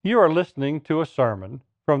You are listening to a sermon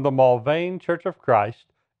from the Mulvane Church of Christ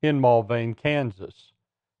in Mulvane, Kansas.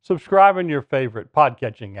 Subscribe in your favorite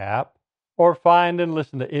podcatching app or find and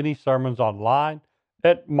listen to any sermons online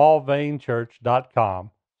at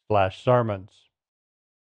mulvanechurch.com/sermons.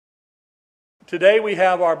 Today we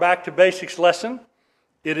have our Back to Basics lesson.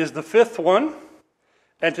 It is the 5th one,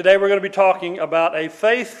 and today we're going to be talking about a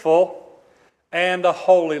faithful and a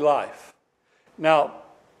holy life. Now,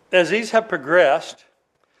 as these have progressed,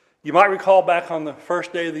 you might recall back on the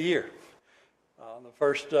first day of the year, on the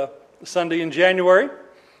first Sunday in January,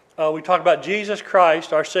 we talked about Jesus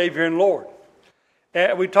Christ, our Savior and Lord.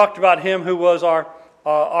 And we talked about Him who was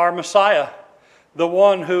our Messiah, the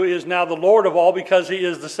one who is now the Lord of all because He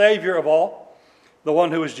is the Savior of all, the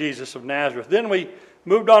one who is Jesus of Nazareth. Then we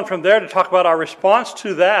moved on from there to talk about our response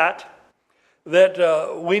to that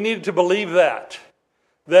we needed to believe that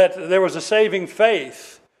there was a saving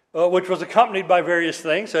faith, which was accompanied by various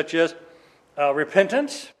things, such as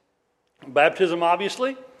repentance, baptism,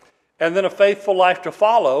 obviously, and then a faithful life to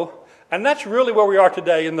follow. And that's really where we are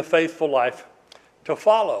today, in the faithful life to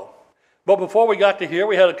follow. But before we got to here,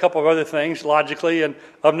 we had a couple of other things, logically and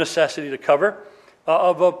of necessity, to cover,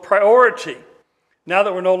 of a priority. Now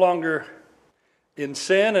that we're no longer in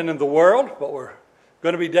sin and in the world, but we're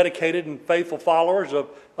going to be dedicated and faithful followers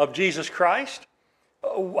of Jesus Christ,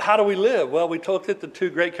 how do we live? Well, we looked at the 2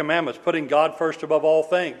 great commandments, putting God first above all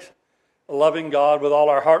things, loving God with all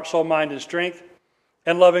our heart, soul, mind, and strength,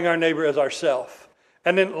 and loving our neighbor as ourselves.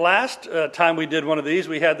 And then last time we did one of these,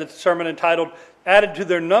 we had the sermon entitled, Added to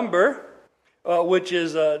Their Number, which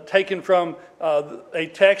is taken from a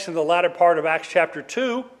text in the latter part of Acts chapter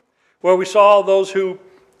 2, where we saw those who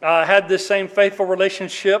had this same faithful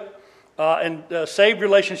relationship and saved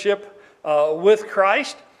relationship with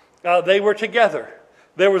Christ. They were together.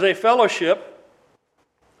 There was a fellowship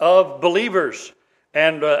of believers.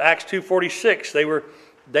 And Acts 2:46, they were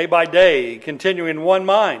day by day continuing in one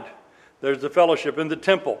mind. There's the fellowship in the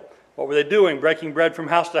temple. What were they doing? Breaking bread from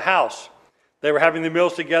house to house. They were having the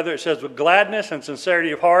meals together, it says, with gladness and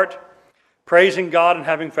sincerity of heart, praising God and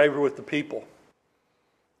having favor with the people.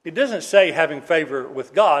 It doesn't say having favor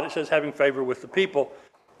with God, it says having favor with the people.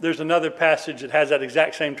 There's another passage that has that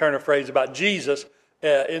exact same turn of phrase about Jesus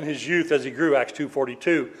in his youth as he grew, Acts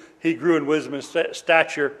 2:42. He grew in wisdom and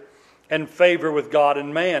stature and favor with God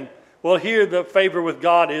and man. Well, here the favor with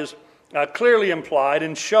God is clearly implied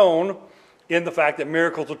and shown in the fact that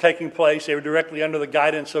miracles were taking place. They were directly under the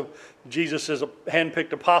guidance of Jesus'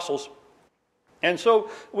 handpicked apostles. And so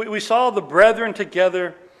we saw the brethren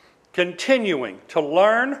together continuing to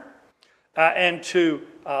learn and to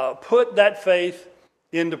put that faith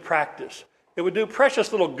into practice. It would do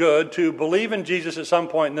precious little good to believe in Jesus at some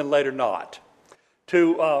point and then later not.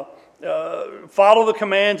 To follow the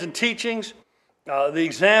commands and teachings, the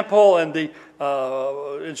example and the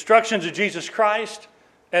instructions of Jesus Christ,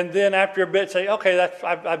 and then after a bit say, okay,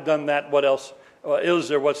 I've done that, what else is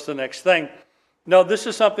there, what's the next thing? No, this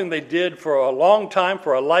is something they did for a long time,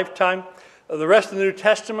 for a lifetime. The rest of the New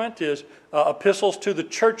Testament is epistles to the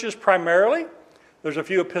churches primarily. There's a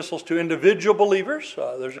few epistles to individual believers.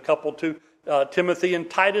 There's a couple to Timothy and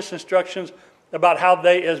Titus, instructions about how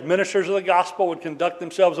they, as ministers of the gospel, would conduct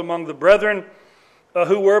themselves among the brethren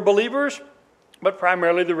who were believers. But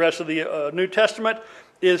primarily the rest of the New Testament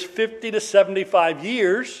is 50 to 75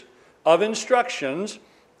 years of instructions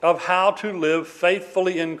of how to live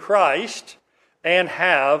faithfully in Christ and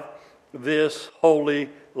have this holy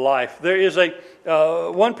life. There is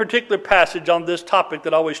one particular passage on this topic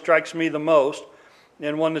that always strikes me the most,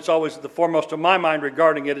 and one that's always the foremost of my mind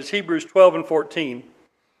regarding it, is Hebrews 12 and 14.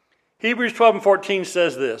 Hebrews 12 and 14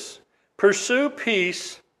 says this, "Pursue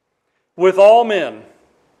peace with all men,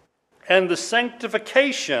 and the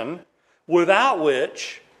sanctification without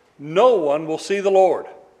which no one will see the Lord."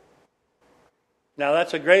 Now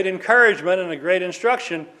that's a great encouragement and a great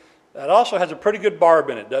instruction. That also has a pretty good barb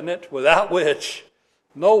in it, doesn't it? Without which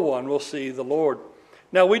no one will see the Lord.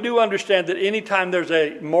 Now we do understand that anytime there's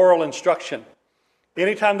a moral instruction,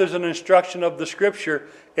 anytime there's an instruction of the Scripture,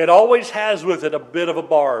 it always has with it a bit of a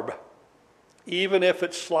barb. Even if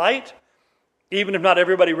it's slight, even if not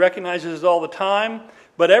everybody recognizes it all the time,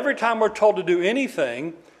 but every time we're told to do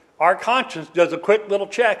anything, our conscience does a quick little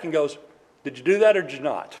check and goes, did you do that or did you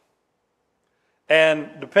not?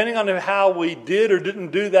 And depending on how we did or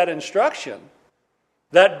didn't do that instruction,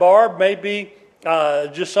 that barb may be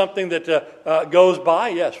just something that goes by.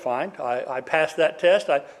 Yes, fine, I passed that test.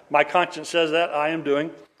 My conscience says that I am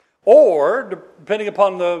doing. Or, depending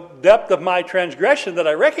upon the depth of my transgression that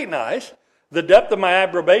I recognize, the depth of my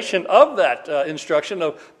abrogation of that instruction,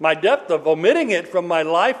 of my depth of omitting it from my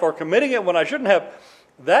life or committing it when I shouldn't have,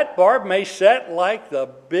 that barb may set like the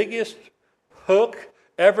biggest hook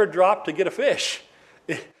ever dropped to get a fish.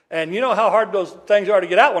 And you know how hard those things are to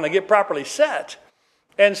get out when they get properly set.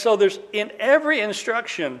 And so there's, in every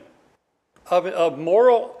instruction of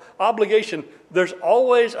moral obligation, there's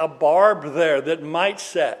always a barb there that might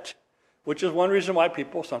set, which is one reason why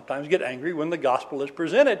people sometimes get angry when the gospel is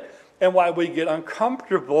presented and why we get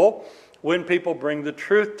uncomfortable when people bring the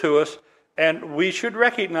truth to us. And we should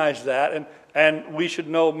recognize that, and we should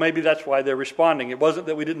know maybe that's why they're responding. It wasn't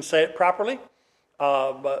that we didn't say it properly,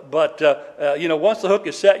 but once the hook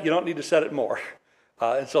is set, you don't need to set it more.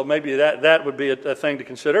 And so maybe that would be a thing to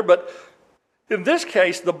consider. But in this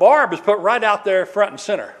case, the barb is put right out there front and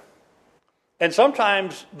center. And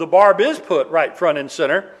sometimes the barb is put right front and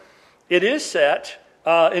center. It is set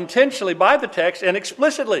intentionally by the text and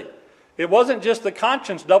explicitly. It wasn't just the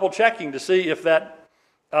conscience double-checking to see if that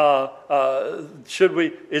is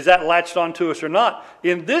that latched onto us or not.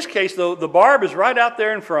 In this case, though, the barb is right out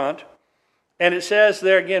there in front. And it says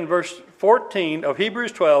there again, verse 14 of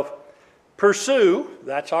Hebrews 12, pursue,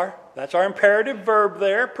 that's our imperative verb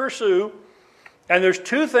there, pursue. And there's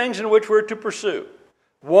two things in which we're to pursue.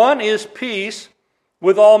 One is peace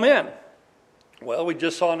with all men. Well, we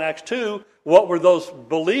just saw in Acts 2, what were those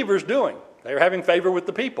believers doing? They were having favor with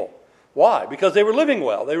the people. Why? Because they were living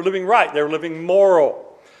well. They were living right. They were living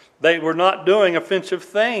moral. They were not doing offensive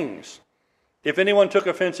things. If anyone took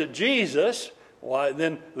offense at Jesus, why,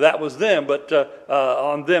 then that was them, but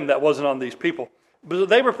on them, that wasn't on these people. But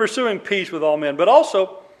they were pursuing peace with all men. But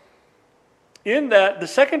also, in that, the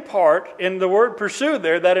second part, in the word pursue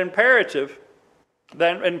there, that imperative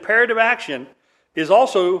action, is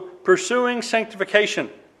also pursuing sanctification.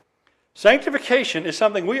 Sanctification is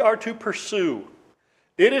something we are to pursue.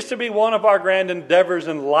 It is to be one of our grand endeavors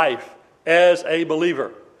in life as a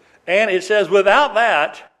believer. And it says,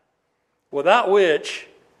 without which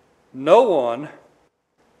no one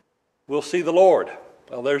will see the Lord.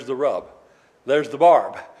 Well, there's the rub. There's the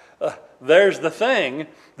barb. There's the thing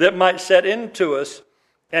that might set into us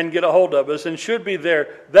and get a hold of us and should be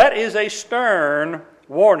there. That is a stern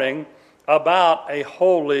warning about a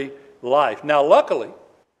holy life. Now, luckily,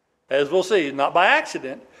 as we'll see, not by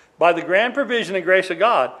accident, by the grand provision and grace of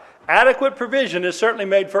God, adequate provision is certainly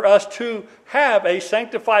made for us to have a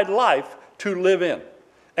sanctified life to live in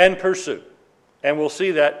and pursue. And we'll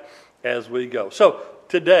see that as we go. So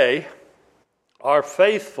today, our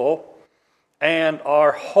faithful and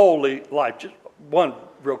our holy life. Just one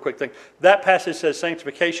real quick thing. That passage says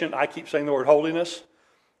sanctification. I keep saying the word holiness.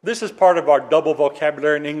 This is part of our double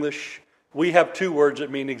vocabulary in English. We have two words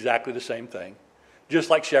that mean exactly the same thing. Just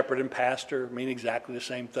like shepherd and pastor mean exactly the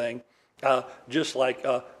same thing. Just like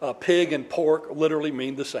pig and pork literally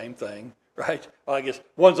mean the same thing, right? Well, I guess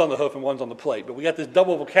one's on the hoof and one's on the plate. But we got this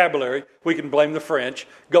double vocabulary. We can blame the French.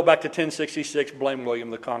 Go back to 1066, blame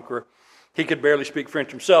William the Conqueror. He could barely speak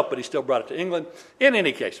French himself, but he still brought it to England. In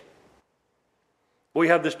any case, we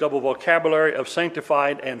have this double vocabulary of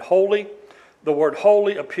sanctified and holy. The word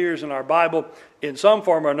holy appears in our Bible in some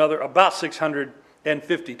form or another about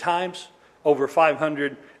 650 times, over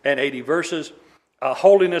 580 verses.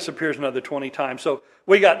 Holiness appears another 20 times. So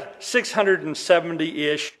we got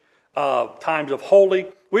 670-ish times of holy.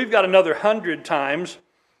 We've got another 100 times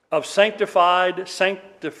of sanctified,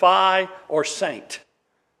 sanctify, or saint,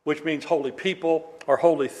 which means holy people or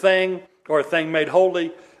holy thing or a thing made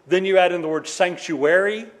holy. Then you add in the word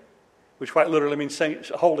sanctuary, which quite literally means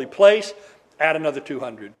holy place. Add another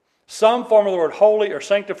 200. Some form of the word holy or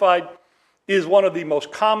sanctified is one of the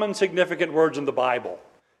most common significant words in the Bible.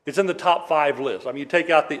 It's in the top 5 list. I mean, you take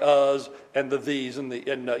out the us and the these and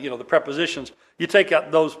the prepositions. You take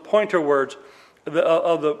out those pointer words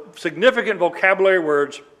of the significant vocabulary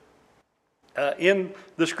words in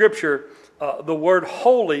the Scripture. The word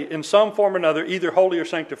holy in some form or another, either holy or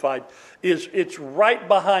sanctified, it's right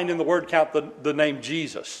behind in the word count the name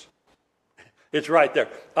Jesus. It's right there.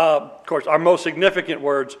 Of course, our most significant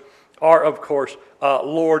words are, of course,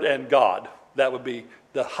 Lord and God. That would be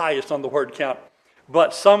the highest on the word count.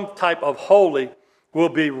 But some type of holy will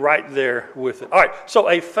be right there with it. All right, so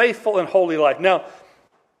a faithful and holy life. Now,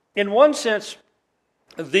 in one sense,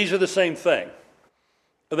 these are the same thing.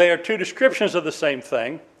 They are two descriptions of the same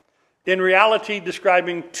thing. In reality,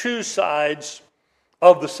 describing two sides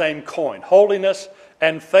of the same coin. Holiness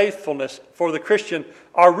and faithfulness for the Christian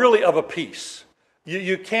are really of a piece.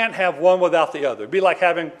 You can't have one without the other. It'd be like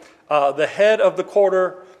having the head of the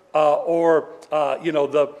quarter or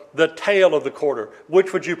the tail of the quarter.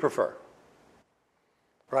 Which would you prefer?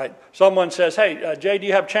 Right? Someone says, hey, Jay, do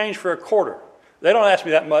you have change for a quarter? They don't ask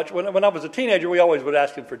me that much. When I was a teenager, we always would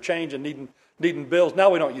ask him for change and needing bills. Now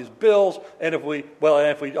we don't use bills, and if we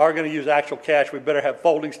are going to use actual cash, we better have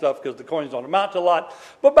folding stuff because the coins don't amount to a lot.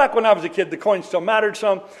 But back when I was a kid, the coins still mattered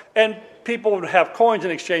some, and people would have coins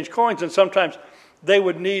and exchange coins, and sometimes they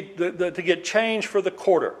would need to get change for the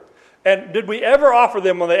quarter. And did we ever offer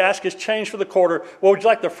them, when they ask us change for the quarter, well, would you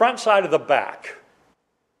like the front side or the back?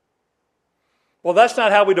 Well, that's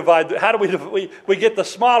not how we divide. How do we get the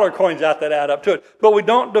smaller coins out that add up to it? But we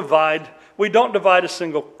don't divide a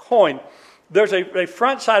single coin. There's a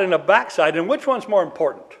front side and a back side, and which one's more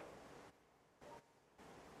important?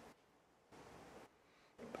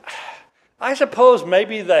 I suppose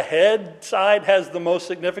maybe the head side has the most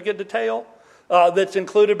significant detail that's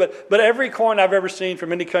included, but every coin I've ever seen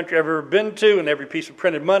from any country I've ever been to, and every piece of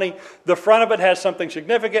printed money, the front of it has something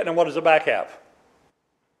significant, and what does the back have?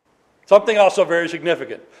 Something also very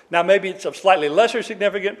significant. Now, maybe it's of slightly lesser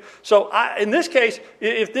significant. So in this case,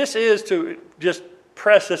 if this is to just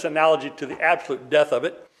press this analogy to the absolute death of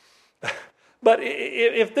it, but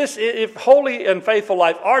if holy and faithful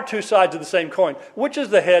life are two sides of the same coin, which is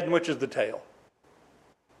the head and which is the tail?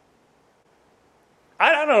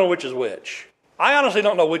 I don't know which is which. I honestly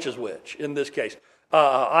don't know which is which in this case.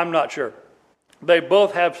 I'm not sure. They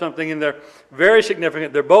both have something in there very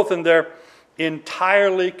significant. They're both in there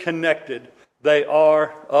entirely connected. They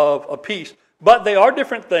are of a piece. But they are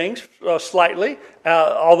different things, slightly,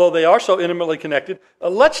 although they are so intimately connected.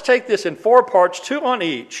 Let's take this in 4 parts, 2 on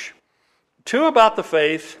each. 2 about the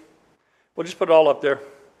faith. We'll just put it all up there.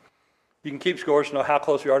 You can keep scores to know how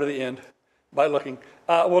close we are to the end by looking.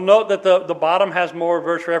 We'll note that the bottom has more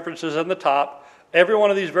verse references than the top. Every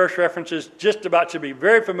one of these verse references just about should be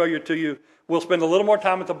very familiar to you. We'll spend a little more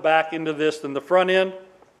time at the back end of this than the front end.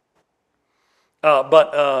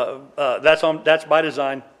 But that's by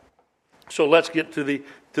design. So let's get to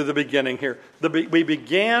the beginning here. We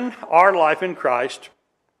began our life in Christ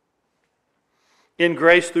in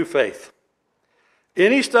grace through faith.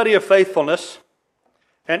 Any study of faithfulness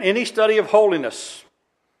and any study of holiness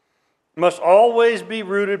must always be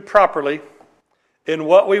rooted properly in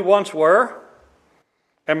what we once were,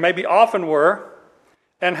 and maybe often were,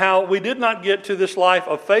 and how we did not get to this life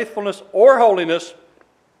of faithfulness or holiness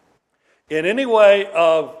in any way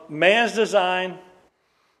of man's design,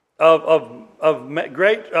 of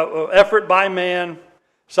great effort by man.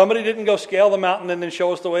 Somebody didn't go scale the mountain and then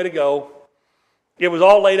show us the way to go. It was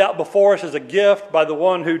all laid out before us as a gift by the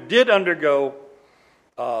one who did undergo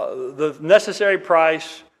the necessary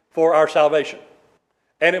price for our salvation.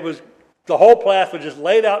 And the whole path was just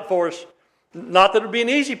laid out for us. Not that it would be an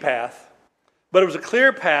easy path, but it was a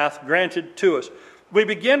clear path granted to us. We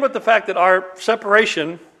begin with the fact that our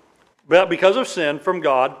separation, because of sin from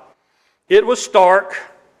God, it was stark,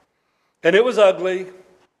 and it was ugly,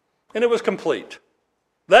 and it was complete.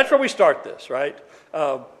 That's where we start this, right?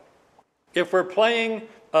 If we're playing,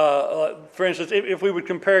 for instance, if we would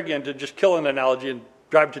compare again to just kill an analogy and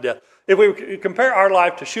drive to death. If we would compare our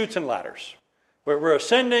life to chutes and ladders, where we're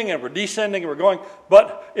ascending and we're descending and we're going,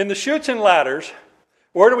 but in the chutes and ladders,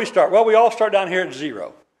 where do we start? Well, we all start down here at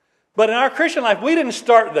 0. But in our Christian life, we didn't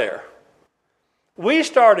start there. We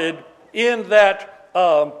started in that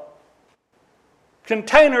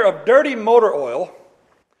container of dirty motor oil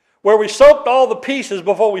where we soaked all the pieces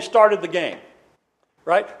before we started the game.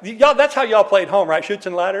 Right? Y'all, that's how y'all played home, right? Chutes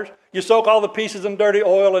and ladders. You soak all the pieces in dirty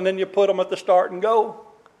oil and then you put them at the start and go.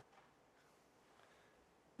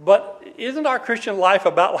 But isn't our Christian life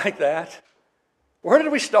about like that? Where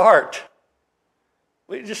did we start?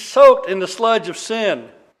 We just soaked in the sludge of sin,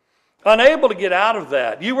 unable to get out of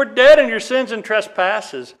that. You were dead in your sins and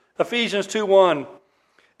trespasses, Ephesians 2:1,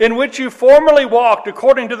 in which you formerly walked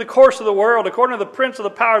according to the course of the world, according to the prince of the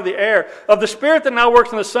power of the air, of the spirit that now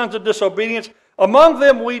works in the sons of disobedience. Among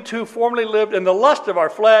them we too formerly lived in the lust of our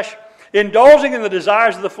flesh, indulging in the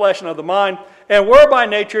desires of the flesh and of the mind, and were by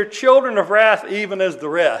nature children of wrath even as the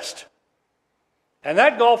rest. And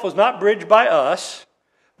that gulf was not bridged by us,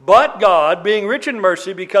 but God, being rich in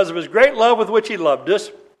mercy because of his great love with which he loved us,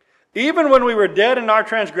 even when we were dead in our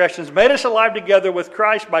transgressions, made us alive together with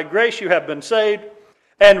Christ. By grace you have been saved,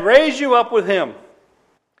 and raised you up with him.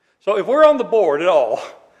 So if we're on the board at all,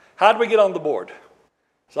 how do we get on the board?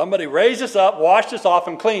 Somebody raised us up, washed us off,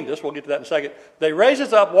 and cleaned us. We'll get to that in a second. They raised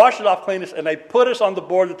us up, washed us off, cleaned us, and they put us on the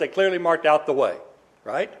board that they clearly marked out the way.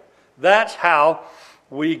 Right? That's how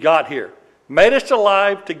we got here. Made us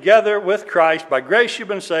alive together with Christ. By grace you've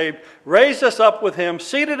been saved. Raised us up with him.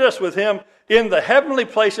 Seated us with him in the heavenly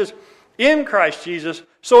places in Christ Jesus.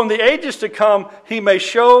 So in the ages to come, he may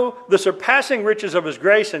show the surpassing riches of his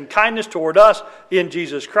grace and kindness toward us in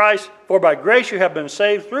Jesus Christ. For by grace you have been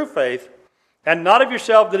saved through faith, and not of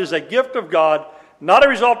yourself, that is a gift of God, not a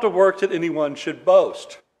result of works that anyone should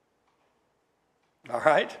boast. All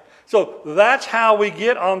right? So that's how we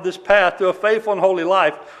get on this path to a faithful and holy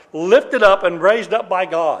life, lifted up and raised up by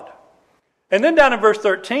God. And then down in verse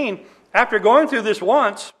 13, after going through this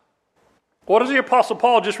once, what does the Apostle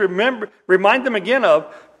Paul just remind them again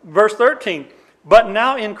of? Verse 13, but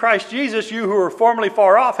now in Christ Jesus, you who were formerly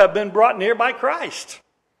far off have been brought near by Christ.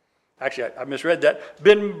 Actually, I misread that.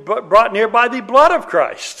 Been brought near by the blood of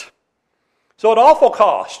Christ. So at awful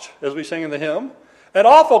cost, as we sing in the hymn, at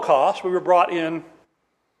awful cost we were brought in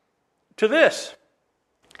to this.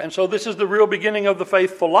 And so this is the real beginning of the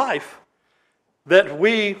faithful life, that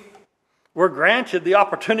we were granted the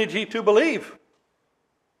opportunity to believe.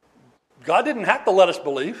 God didn't have to let us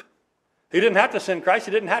believe. He didn't have to send Christ.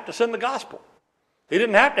 He didn't have to send the gospel. He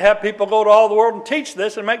didn't have to have people go to all the world and teach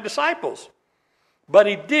this and make disciples. But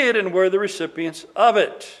he did, and we're the recipients of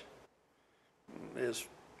it. As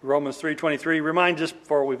Romans 3:23 reminds us,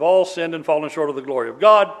 for we've all sinned and fallen short of the glory of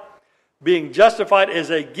God, being justified as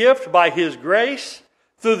a gift by his grace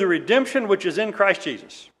through the redemption which is in Christ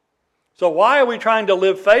Jesus. So why are we trying to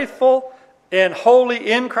live faithful and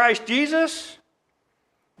holy in Christ Jesus?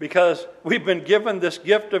 Because we've been given this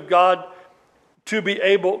gift of God to be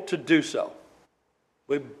able to do so.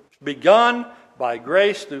 We've begun by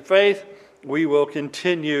grace through faith. We will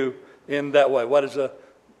continue in that way. What does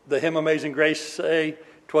the hymn Amazing Grace say?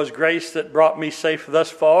 'Twas grace that brought me safe thus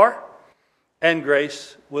far, and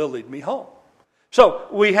grace will lead me home. So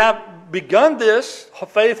we have begun this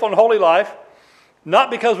faithful and holy life, not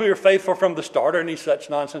because we were faithful from the start or any such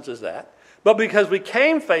nonsense as that, but because we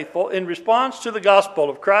came faithful in response to the gospel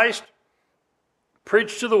of Christ,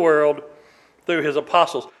 preached to the world through his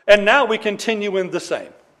apostles. And now we continue in the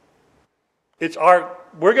same.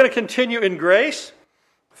 We're going to continue in grace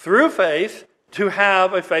through faith to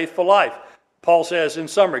have a faithful life. Paul says in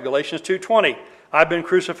summary, Galatians 2:20, I've been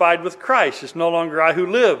crucified with Christ. It's no longer I who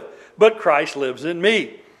live, but Christ lives in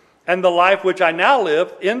me. And the life which I now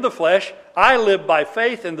live in the flesh, I live by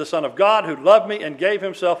faith in the Son of God who loved me and gave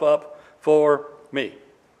himself up for me.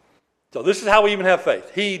 So this is how we even have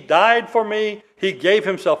faith. He died for me. He gave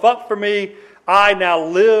himself up for me. I now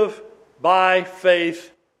live by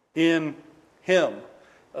faith in him.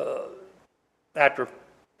 After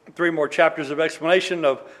 3 more chapters of explanation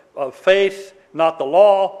of faith, not the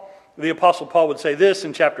law, the Apostle Paul would say this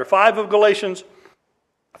in chapter 5 of Galatians,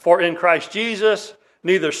 for in Christ Jesus,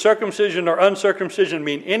 neither circumcision nor uncircumcision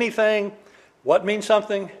mean anything. What means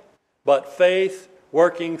something? But faith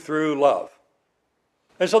working through love.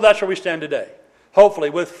 And so that's where we stand today. Hopefully,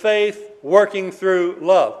 with faith working through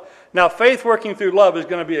love. Now, faith working through love is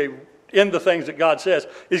going to be, in the things that God says,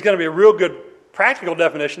 is going to be a real good practical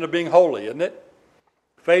definition of being holy, isn't it?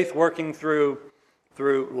 Faith working through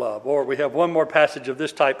love. Or we have one more passage of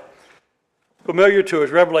this type, familiar to us,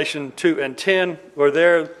 Revelation 2:10,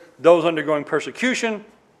 where those undergoing persecution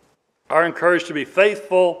are encouraged to be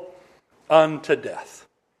faithful unto death.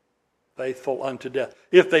 Faithful unto death.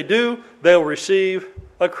 If they do, they'll receive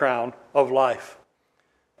a crown of life.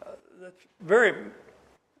 That's very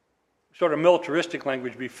sort of militaristic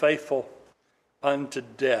language, be faithful unto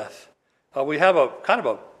death. We have a kind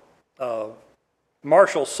of a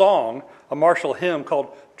martial song, a martial hymn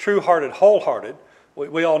called True-Hearted, Wholehearted.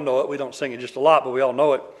 We all know it. We don't sing it just a lot, but we all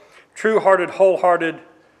know it. True-hearted, wholehearted,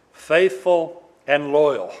 faithful, and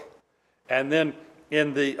loyal. And then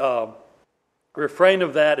in the refrain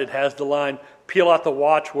of that, it has the line, peel out the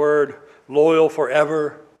watchword, loyal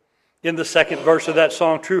forever. In the second verse of that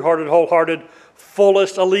song, true-hearted, wholehearted,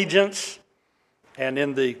 fullest allegiance. And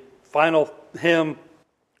in the final hymn,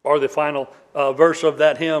 or the final verse of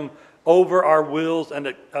that hymn, over our wills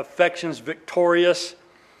and affections victorious,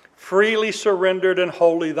 freely surrendered and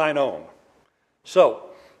wholly thine own. So,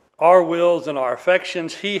 our wills and our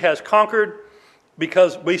affections he has conquered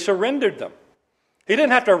because we surrendered them. He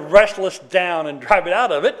didn't have to wrestle us down and drive it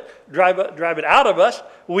out of us.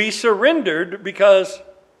 We surrendered because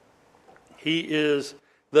he is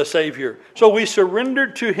the Savior. So we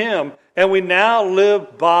surrendered to him, and we now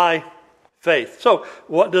live by faith. So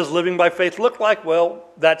what does living by faith look like? Well,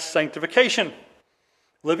 that's sanctification.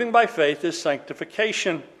 Living by faith is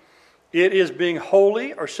sanctification. It is being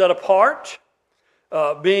holy or set apart,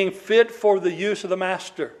 being fit for the use of the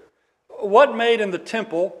master. What made in the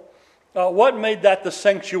temple, what made that the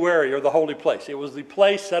sanctuary or the holy place? It was the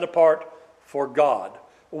place set apart for God.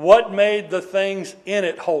 What made the things in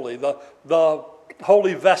it holy? The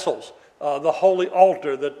holy vessels, the holy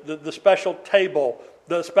altar, the special table,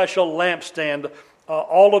 the special lampstand,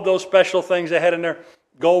 all of those special things they had in there,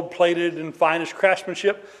 gold-plated and finest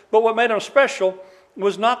craftsmanship. But what made them special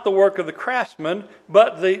was not the work of the craftsman,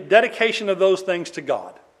 but the dedication of those things to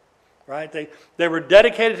God. Right? They were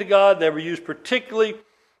dedicated to God. They were used particularly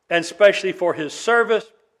and especially for His service,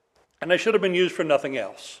 and they should have been used for nothing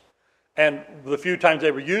else. And the few times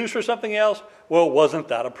they were used for something else, well, wasn't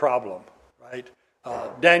that a problem? Right?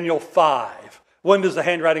 Daniel 5. When does the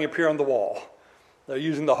handwriting appear on the wall? They're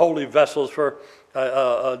using the holy vessels for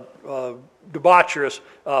a debaucherous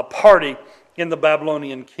party in the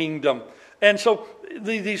Babylonian kingdom. And so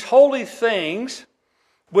these holy things,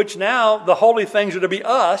 which now the holy things are to be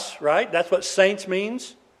us, right? That's what saints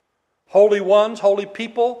means. Holy ones, holy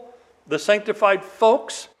people, the sanctified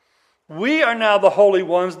folks. We are now the holy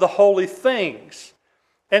ones, the holy things.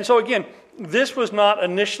 And so again, this was not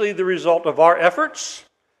initially the result of our efforts,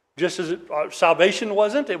 just as salvation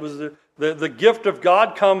wasn't. It was the gift of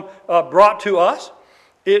God brought to us.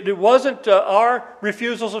 It wasn't our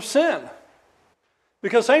refusals of sin.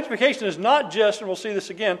 Because sanctification is not just, and we'll see this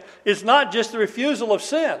again, it's not just the refusal of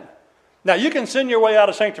sin. Now, you can sin your way out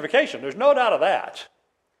of sanctification. There's no doubt of that.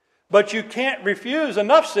 But you can't refuse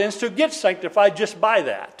enough sins to get sanctified just by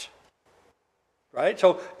that. Right?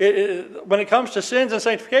 So when it comes to sins and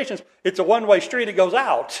sanctifications, it's a one-way street. It goes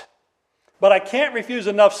out. But I can't refuse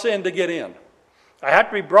enough sin to get in. I have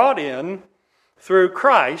to be brought in through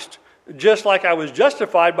Christ, just like I was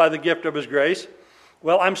justified by the gift of His grace.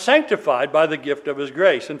 Well, I'm sanctified by the gift of His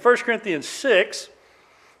grace. In 1 Corinthians 6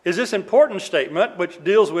 is this important statement which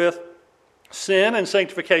deals with sin and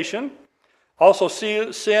sanctification, also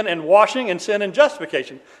sin and washing, and sin and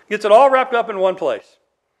justification. Gets it all wrapped up in one place.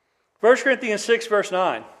 1 Corinthians 6, verse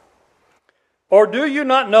 9. Or do you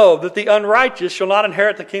not know that the unrighteous shall not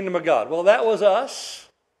inherit the kingdom of God? Well, that was us,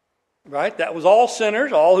 right? That was all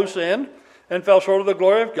sinners, all who sinned and fell short of the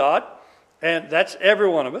glory of God. And that's every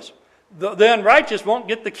one of us. The unrighteous won't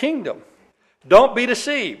get the kingdom. Don't be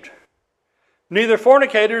deceived. Neither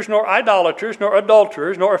fornicators, nor idolaters, nor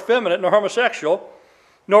adulterers, nor effeminate, nor homosexual,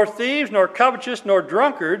 nor thieves, nor covetous, nor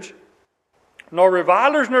drunkards, nor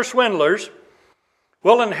revilers, nor swindlers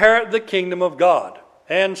will inherit the kingdom of God.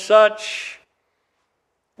 And such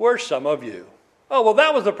were some of you. Oh, well,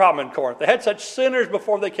 that was the problem in Corinth. They had such sinners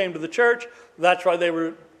before they came to the church. That's why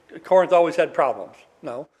Corinth always had problems.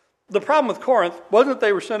 No. The problem with Corinth wasn't that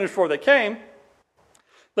they were sinners before they came.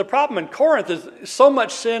 The problem in Corinth is so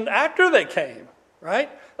much sin after they came, right?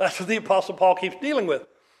 That's what the Apostle Paul keeps dealing with.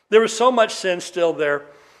 There was so much sin still there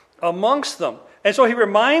amongst them. And so he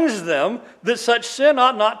reminds them that such sin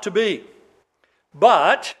ought not to be.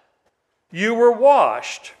 But you were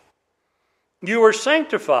washed, you were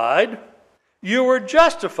sanctified, you were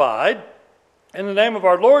justified in the name of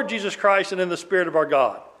our Lord Jesus Christ and in the Spirit of our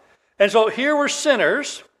God. And so here were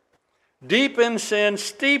sinners, deep in sin,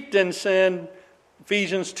 steeped in sin,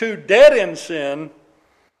 Ephesians 2, dead in sin.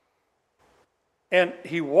 And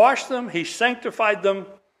He washed them, He sanctified them,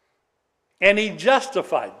 and He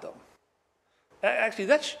justified them. Actually,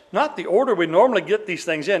 that's not the order we normally get these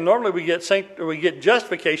things in. Normally we get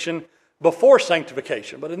justification before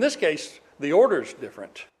sanctification. But in this case, the order is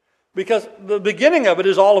different. Because the beginning of it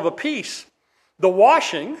is all of a piece. The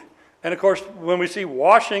washing, and of course, when we see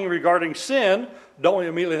washing regarding sin, don't we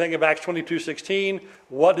immediately think of Acts 22:16?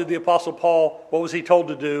 What did the Apostle Paul, what was he told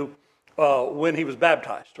to do when he was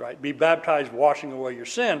baptized, right? Be baptized, washing away your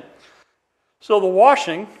sin. So the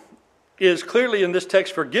washing is clearly in this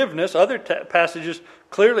text forgiveness. Other passages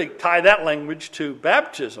clearly tie that language to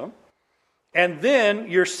baptism. And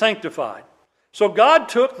then you're sanctified. So God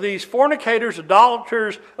took these fornicators,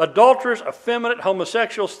 adulterers, effeminate,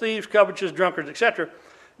 homosexuals, thieves, covetous, drunkards, etc.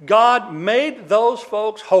 God made those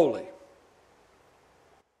folks holy.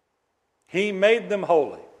 He made them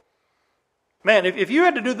holy. Man, if you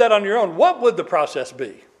had to do that on your own, what would the process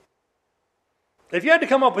be? If you had to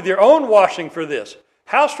come up with your own washing for this,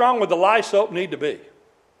 how strong would the lye soap need to be?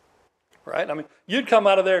 Right? I mean, you'd come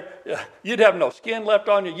out of there, you'd have no skin left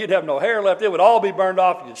on you, you'd have no hair left, it would all be burned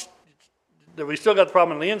off. We still got the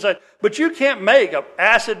problem on the inside. But you can't make an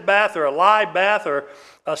acid bath or a lye bath or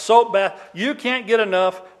a soap bath. You can't get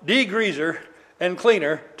enough degreaser and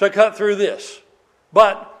cleaner to cut through this.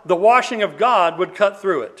 But the washing of God would cut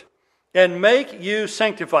through it and make you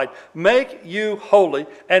sanctified, make you holy,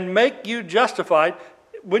 and make you justified.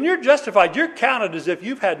 When you're justified, you're counted as if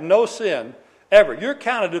you've had no sin ever. You're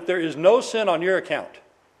counted if there is no sin on your account.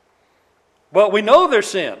 Well, we know there's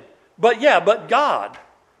sin. But God.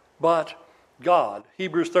 But God.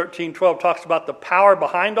 Hebrews 13:12 talks about the power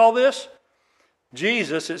behind all this.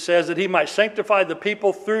 Jesus, it says that He might sanctify the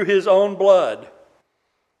people through His own blood,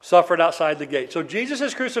 suffered outside the gate. So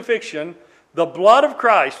Jesus' crucifixion, the blood of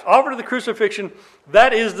Christ offered at the crucifixion,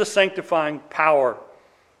 that is the sanctifying power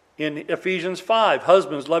In Ephesians 5,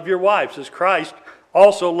 husbands, love your wives as Christ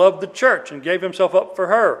also loved the church and gave himself up for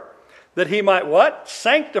her, that he might what?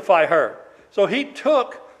 Sanctify her. So he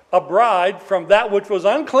took a bride from that which was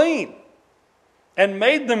unclean and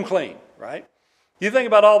made them clean, right? You think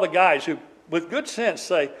about all the guys who, with good sense,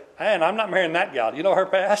 say, man, I'm not marrying that gal. You know her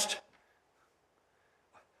past?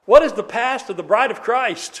 What is the past of the bride of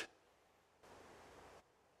Christ?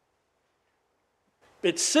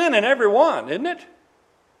 It's sin in every one, isn't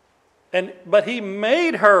it? But he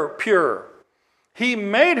made her pure. He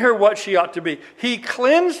made her what she ought to be. He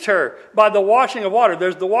cleansed her by the washing of water.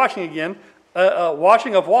 There's the washing again,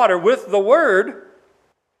 washing of water with the word,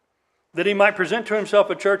 that he might present to himself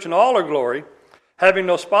a church in all her glory, having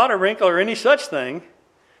no spot or wrinkle or any such thing,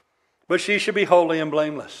 but she should be holy and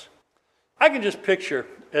blameless. I can just picture,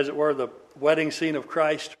 as it were, the wedding scene of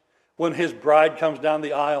Christ when his bride comes down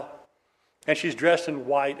the aisle and she's dressed in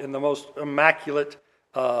white, in the most immaculate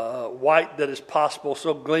white that is possible,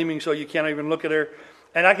 so gleaming so you can't even look at her.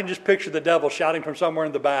 And I can just picture the devil shouting from somewhere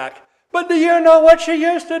in the back, but do you know what she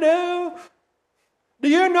used to do? Do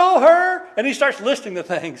you know her? And he starts listing the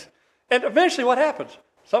things. And eventually what happens?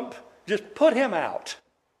 Just put him out,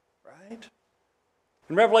 right?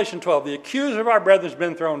 In Revelation 12, the accuser of our brethren has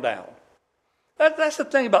been thrown down. That's the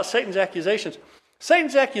thing about Satan's accusations.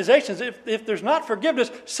 Satan's accusations, if there's not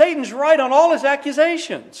forgiveness, Satan's right on all his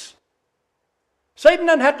accusations. Satan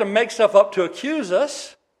doesn't have to make stuff up to accuse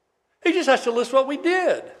us. He just has to list what we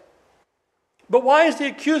did. But why is the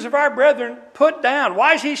accuser of our brethren put down?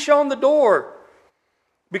 Why is he shown the door?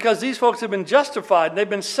 Because these folks have been justified, they've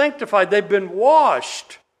been sanctified, they've been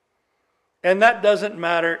washed. And that doesn't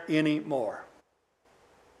matter anymore.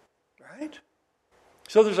 Right?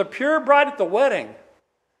 So there's a pure bride at the wedding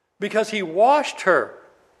because he washed her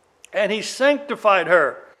and he sanctified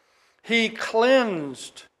her. He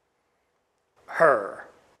cleansed her.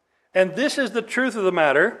 And this is the truth of the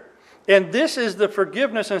matter. And this is the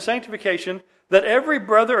forgiveness and sanctification that every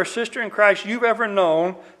brother or sister in Christ you've ever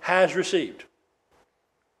known has received.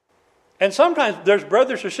 And sometimes there's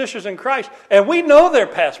brothers or sisters in Christ, and we know their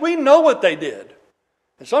past. We know what they did.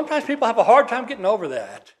 And sometimes people have a hard time getting over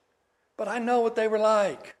that. But I know what they were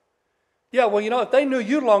like. Yeah, well, if they knew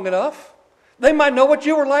you long enough, they might know what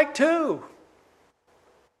you were like too.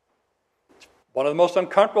 One of the most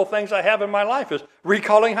uncomfortable things I have in my life is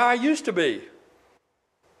recalling how I used to be.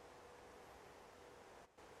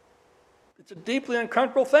 It's a deeply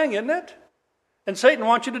uncomfortable thing, isn't it? And Satan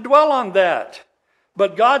wants you to dwell on that.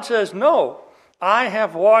 But God says, no, I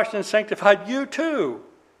have washed and sanctified you too,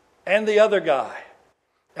 and the other guy,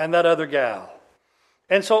 and that other gal.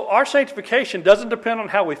 And so our sanctification doesn't depend on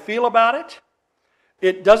how we feel about it.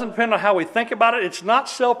 It doesn't depend on how we think about it. It's not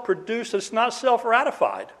self-produced. It's not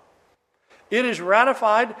self-ratified. It is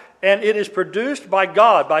ratified and it is produced by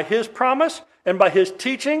God, by his promise and by his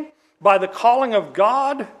teaching, by the calling of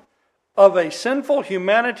God of a sinful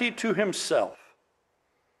humanity to himself.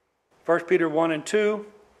 1 Peter 1 and 2,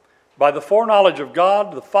 by the foreknowledge of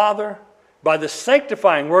God the Father, by the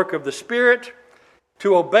sanctifying work of the Spirit,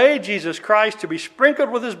 to obey Jesus Christ, to be sprinkled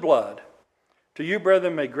with his blood. To you,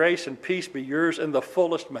 brethren, may grace and peace be yours in the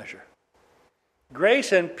fullest measure.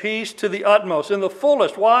 Grace and peace to the utmost, in the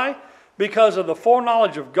fullest. Why? Because of the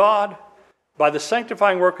foreknowledge of God, by the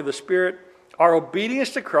sanctifying work of the Spirit, our obedience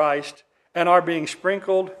to Christ, and our being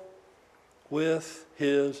sprinkled with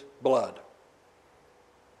his blood.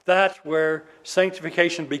 That's where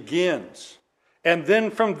sanctification begins. And then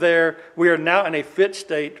from there, we are now in a fit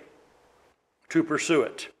state to pursue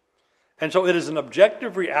it. And so it is an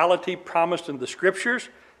objective reality promised in the Scriptures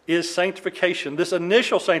is sanctification. This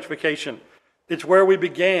initial sanctification, it's where we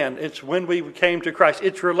began. It's when we came to Christ.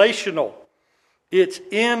 It's relational. It's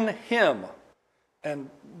in him. And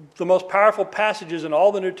the most powerful passages in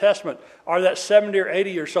all the New Testament are that 70 or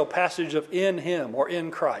 80 or so passage of in him or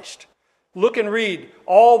in Christ. Look and read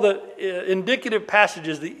all the indicative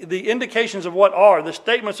passages, the indications of what are, the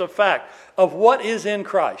statements of fact of what is in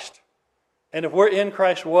Christ. And if we're in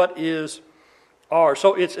Christ, what is are.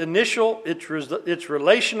 So it's initial, it's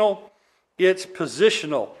relational, it's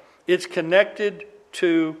positional. It's connected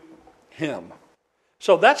to him.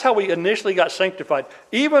 So that's how we initially got sanctified.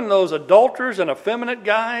 Even those adulterers and effeminate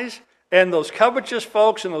guys and those covetous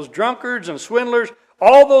folks and those drunkards and swindlers,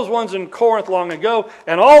 all those ones in Corinth long ago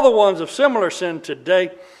and all the ones of similar sin today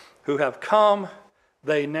who have come,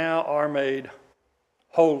 they now are made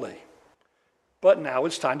holy. But now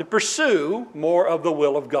it's time to pursue more of the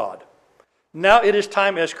will of God. Now it is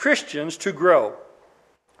time as Christians to grow,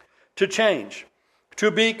 to change, to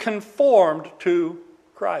be conformed to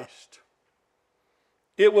Christ.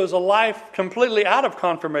 It was a life completely out of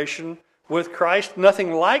conformation with Christ,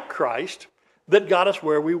 nothing like Christ, that got us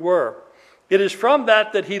where we were. It is from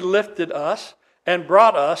that he lifted us and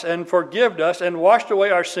brought us and forgived us and washed away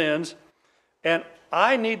our sins. And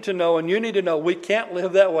I need to know, and you need to know, we can't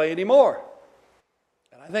live that way anymore.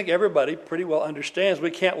 And I think everybody pretty well understands we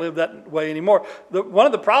can't live that way anymore. One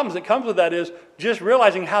of the problems that comes with that is just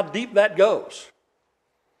realizing how deep that goes.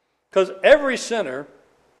 Because every sinner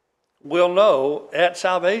will know at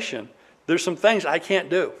salvation, there's some things I can't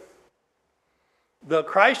do. The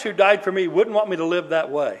Christ who died for me wouldn't want me to live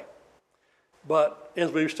that way. But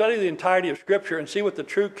as we study the entirety of Scripture and see what the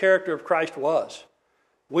true character of Christ was,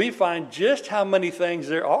 we find just how many things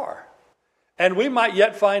there are. And we might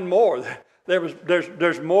yet find more.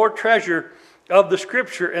 There's more treasure of the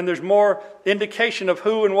Scripture, and there's more indication of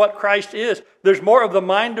who and what Christ is. There's more of the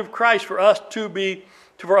mind of Christ for us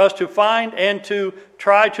to find and to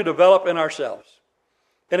try to develop in ourselves.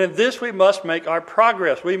 And in this we must make our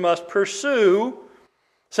progress. We must pursue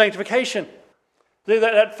sanctification.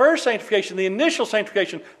 That first sanctification, the initial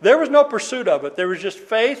sanctification, there was no pursuit of it. There was just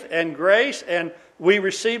faith and grace, and we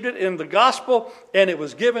received it in the gospel, and it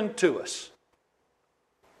was given to us.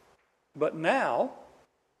 But now,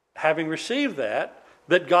 having received that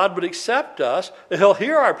God would accept us, that He'll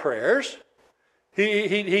hear our prayers.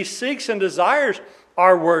 He seeks and desires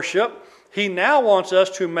our worship. He now wants us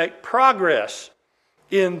to make progress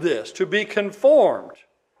in this, to be conformed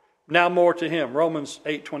now more to Him. Romans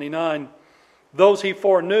 8:29, those He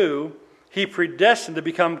foreknew, He predestined to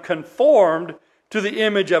become conformed to the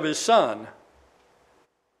image of His Son,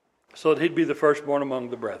 so that He'd be the firstborn among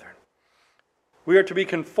the brethren. We are to be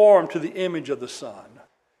conformed to the image of the Son.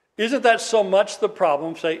 Isn't that so much the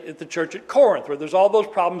problem, say, at the church at Corinth, where there's all those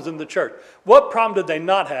problems in the church? What problem did they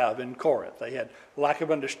not have in Corinth? They had lack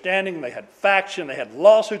of understanding, they had faction, they had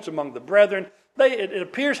lawsuits among the brethren. It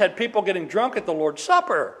appears had people getting drunk at the Lord's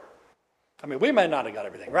Supper. I mean, we may not have got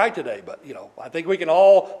everything right today, but, I think we can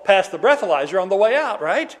all pass the breathalyzer on the way out,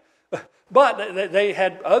 right? But they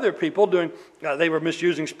had other people doing, they were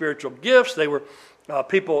misusing spiritual gifts. They were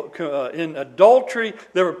people in adultery.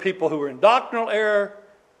 There were people who were in doctrinal error.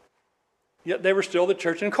 Yet they were still the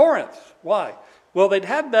church in Corinth. Why? Well, they'd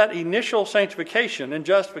had that initial sanctification and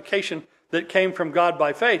justification that came from God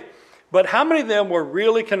by faith. But how many of them were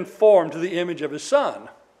really conformed to the image of His Son?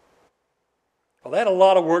 Well, they had a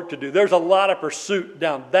lot of work to do. There's a lot of pursuit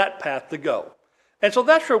down that path to go. And so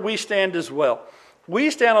that's where we stand as well. We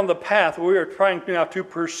stand on the path where we are trying now to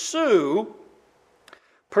pursue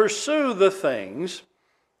the things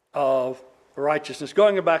of righteousness.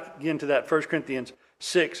 Going back again to that 1 Corinthians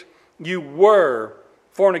 6, you were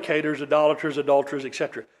fornicators, idolaters, adulterers,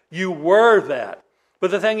 etc. You were that. But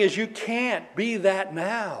the thing is, you can't be that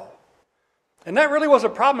now. And that really was a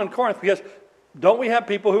problem in Corinth, because don't we have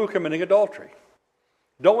people who are committing adultery?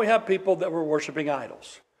 Don't we have people that were worshiping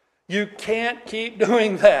idols? You can't keep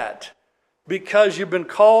doing that because you've been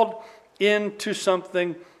called into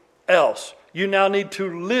something else. You now need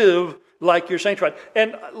to live like you're sanctified.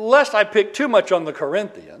 And lest I pick too much on the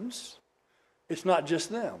Corinthians, it's not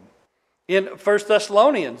just them. In 1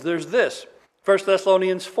 Thessalonians, there's this. 1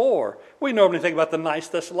 Thessalonians 4. We normally think about the nice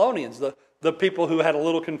Thessalonians, the people who had a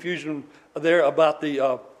little confusion there about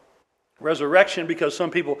the resurrection because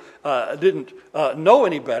some people didn't know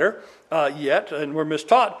any better yet and were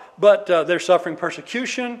mistaught, but they're suffering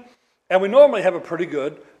persecution. And we normally have a pretty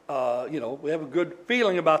good, we have a good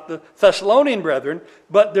feeling about the Thessalonian brethren,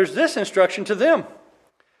 but there's this instruction to them.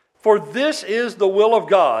 For this is the will of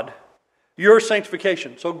God, your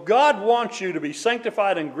sanctification. So God wants you to be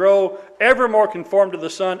sanctified and grow ever more conformed to the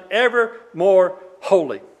Son, ever more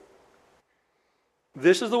holy.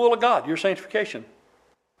 This is the will of God, your sanctification.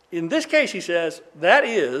 In this case, he says, that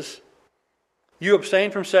is, you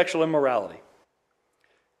abstain from sexual immorality.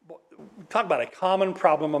 Talk about a common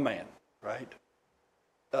problem of man, right?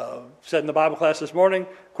 Said in the Bible class this morning,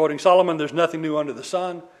 quoting Solomon, there's nothing new under the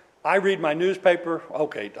sun. I read my newspaper.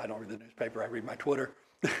 Okay, I don't read the newspaper. I read my Twitter.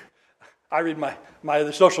 I read my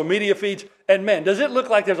other social media feeds. And man, does it look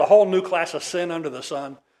like there's a whole new class of sin under the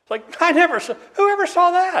sun? It's like, whoever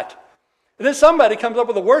saw that? And then somebody comes up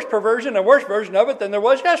with a worse perversion, a worse version of it than there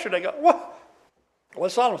was yesterday. Go, what?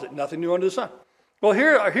 What Solomon said? Nothing new under the sun. Well,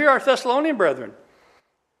 here are Thessalonian brethren.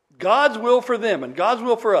 God's will for them and God's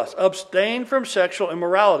will for us. Abstain from sexual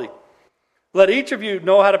immorality. Let each of you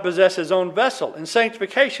know how to possess his own vessel in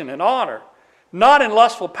sanctification and honor, not in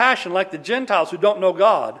lustful passion like the Gentiles who don't know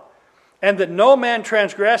God, and that no man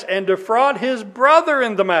transgress and defraud his brother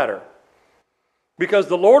in the matter. Because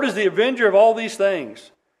the Lord is the avenger of all these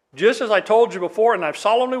things. Just as I told you before, and I've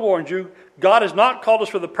solemnly warned you, God has not called us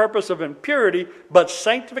for the purpose of impurity, but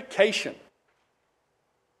sanctification.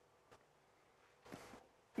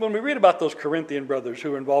 when we read about those Corinthian brothers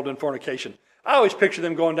who were involved in fornication, I always picture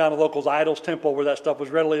them going down to local idols temple where that stuff was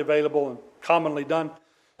readily available and commonly done.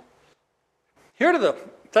 Here to the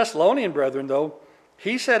Thessalonian brethren, though,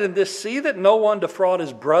 he said in this, see that no one defraud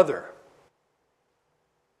his brother.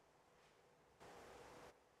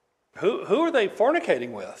 Who are they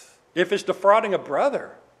fornicating with? If it's defrauding a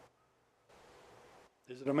brother,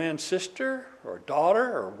 is it a man's sister or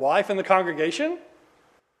daughter or wife in the congregation?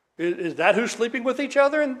 Is that who's sleeping with each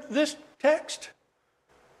other in this text?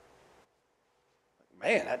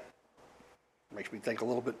 Man, that makes me think a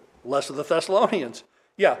little bit less of the Thessalonians.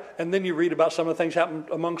 Yeah, and then you read about some of the things happening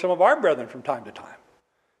among some of our brethren from time to time.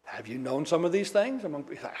 Have you known some of these things?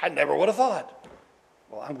 I never would have thought.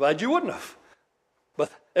 Well, I'm glad you wouldn't have.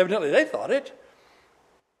 But evidently they thought it.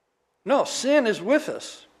 No, sin is with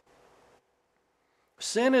us.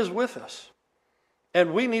 Sin is with us.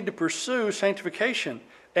 And we need to pursue sanctification.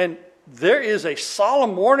 And there is a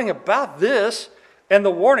solemn warning about this. And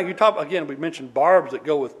the warning, again, we mentioned barbs that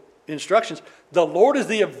go with instructions. The Lord is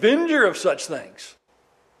the avenger of such things.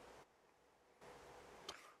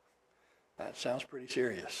 That sounds pretty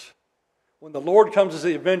serious. When the Lord comes as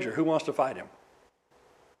the avenger, who wants to fight him?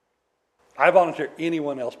 I volunteer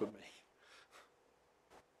anyone else but me.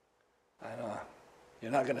 I know.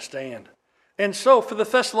 You're not going to stand. And so for the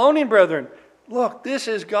Thessalonian brethren, look, this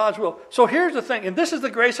is God's will. So here's the thing, and this is the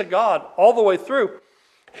grace of God all the way through.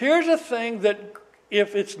 Here's a thing that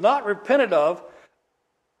if it's not repented of,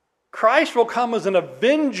 Christ will come as an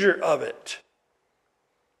avenger of it.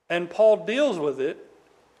 And Paul deals with it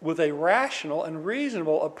with a rational and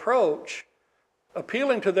reasonable approach,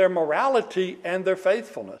 appealing to their morality and their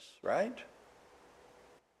faithfulness, right?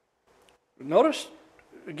 Notice,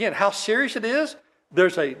 again, how serious it is.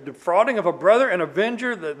 There's a defrauding of a brother, an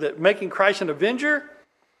avenger, that making Christ an avenger.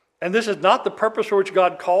 And this is not the purpose for which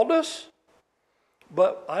God called us.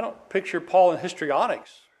 But I don't picture Paul in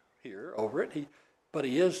histrionics here over it. But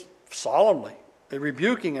he is solemnly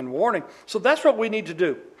rebuking and warning. So that's what we need to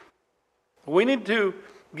do. We need to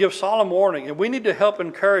give solemn warning, and we need to help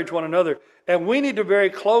encourage one another. And we need to very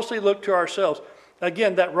closely look to ourselves.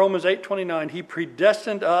 Again, that Romans 8:29, he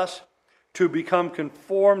predestined us to become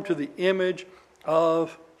conformed to the image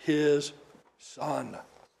of his Son.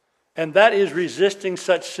 And that is resisting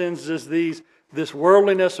such sins as these, this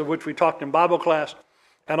worldliness of which we talked in Bible class,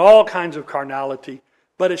 and all kinds of carnality.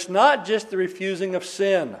 But it's not just the refusing of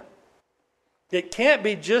sin. It can't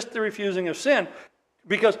be just the refusing of sin.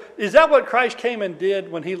 Because is that what Christ came and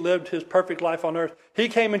did when he lived his perfect life on earth? He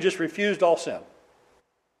came and just refused all sin.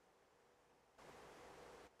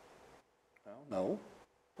 No.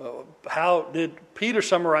 How did Peter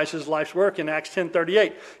summarize his life's work in Acts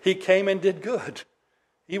 10:38? He came and did good.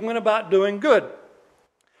 He went about doing good.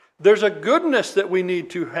 There's a goodness that we need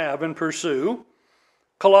to have and pursue.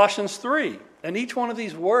 Colossians 3. And each one of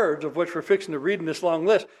these words, of which we're fixing to read in this long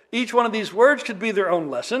list, each one of these words could be their own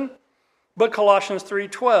lesson. But Colossians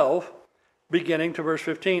 3:12, beginning to verse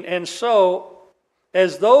 15, and so,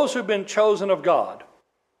 as those who've been chosen of God,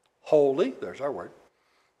 holy, there's our word,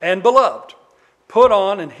 and beloved, put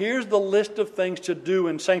on, and here's the list of things to do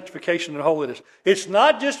in sanctification and holiness. It's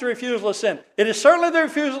not just the refusal of sin. It is certainly the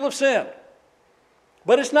refusal of sin.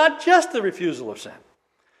 But it's not just the refusal of sin.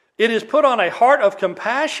 It is put on a heart of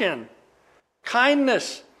compassion,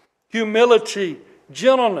 kindness, humility,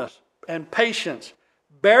 gentleness, and patience,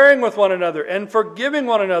 bearing with one another and forgiving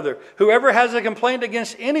one another. Whoever has a complaint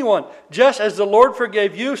against anyone, just as the Lord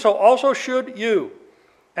forgave you, so also should you.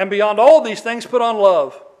 And beyond all these things, put on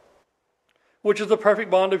love, which is the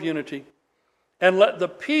perfect bond of unity. And let the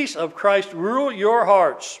peace of Christ rule your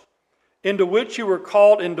hearts, into which you were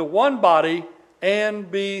called into one body,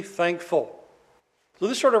 and be thankful. So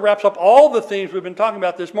this sort of wraps up all the themes we've been talking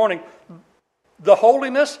about this morning. The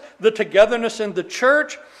holiness, the togetherness in the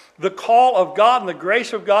church, the call of God and the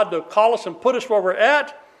grace of God to call us and put us where we're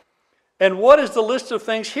at. And what is the list of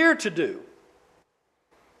things here to do?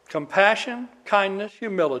 Compassion, kindness,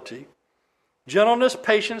 humility, gentleness,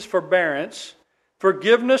 patience, forbearance,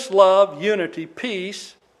 forgiveness, love, unity,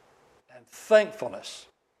 peace, and thankfulness.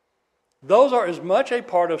 Those are as much a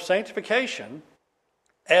part of sanctification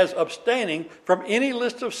as abstaining from any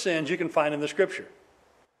list of sins you can find in the Scripture.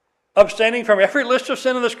 Abstaining from every list of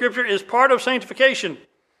sin in the Scripture is part of sanctification.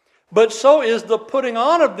 But so is the putting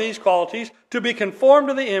on of these qualities to be conformed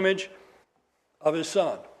to the image of his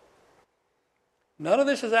Son. None of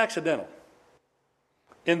this is accidental.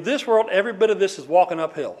 In this world, every bit of this is walking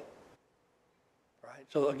uphill. Right?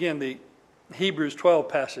 So again, the Hebrews 12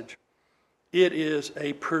 passage. It is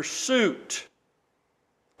a pursuit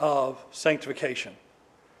of sanctification.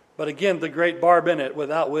 But again, the great barb in it,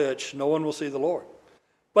 without which no one will see the Lord.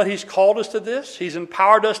 but He's called us to this. He's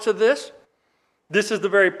empowered us to this. This is the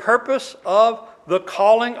very purpose of the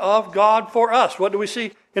calling of God for us. What do we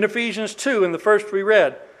see in Ephesians 2 in the first we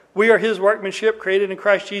read? We are His workmanship created in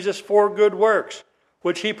Christ Jesus for good works,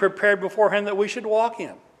 which He prepared beforehand that we should walk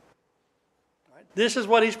in. This is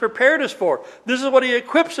what He's prepared us for. This is what He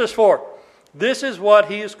equips us for. This is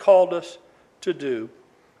what He has called us to do.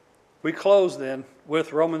 We close then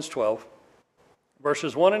with Romans 12,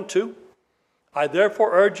 verses 1 and 2. I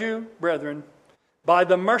therefore urge you, brethren, by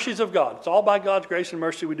the mercies of God, it's all by God's grace and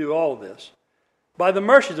mercy we do all of this. By the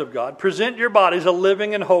mercies of God, present your bodies a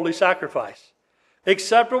living and holy sacrifice,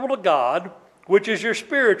 acceptable to God, which is your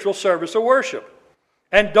spiritual service or worship.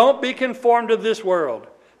 And don't be conformed to this world,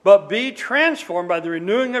 but be transformed by the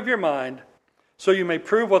renewing of your mind, so you may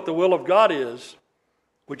prove what the will of God is,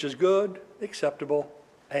 which is good, acceptable,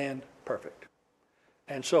 and perfect.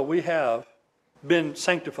 And so we have been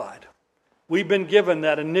sanctified. We've been given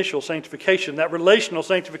that initial sanctification, that relational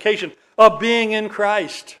sanctification of being in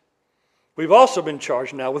Christ. We've also been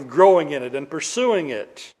charged now with growing in it and pursuing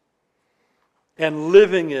it and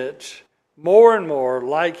living it more and more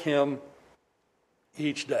like Him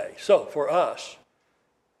each day. So for us,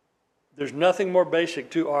 there's nothing more basic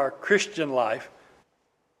to our Christian life.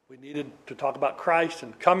 We needed to talk about Christ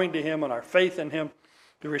and coming to Him and our faith in Him,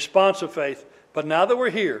 the response of faith. But now that we're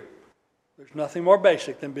here, there's nothing more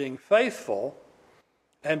basic than being faithful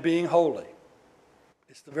and being holy.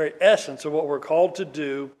 It's the very essence of what we're called to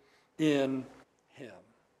do in Him.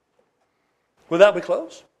 With that, we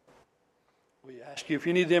close. We ask you, if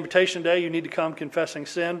you need the invitation today, you need to come confessing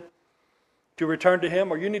sin, to return to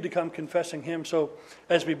Him, or you need to come confessing Him so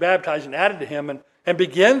as to be baptized and added to Him and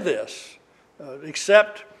begin this.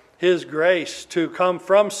 Accept His grace to come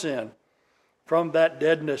from sin, from that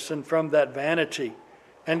deadness and from that vanity,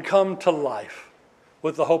 and come to life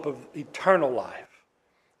with the hope of eternal life.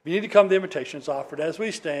 If you need to come, the invitation is offered as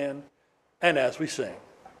we stand and as we sing.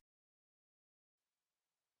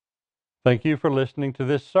 Thank you for listening to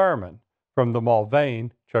this sermon from the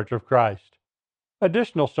Mulvane Church of Christ.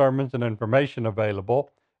 Additional sermons and information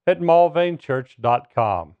available at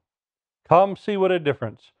mulvanechurch.com. Come see what a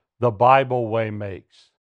difference the Bible way makes.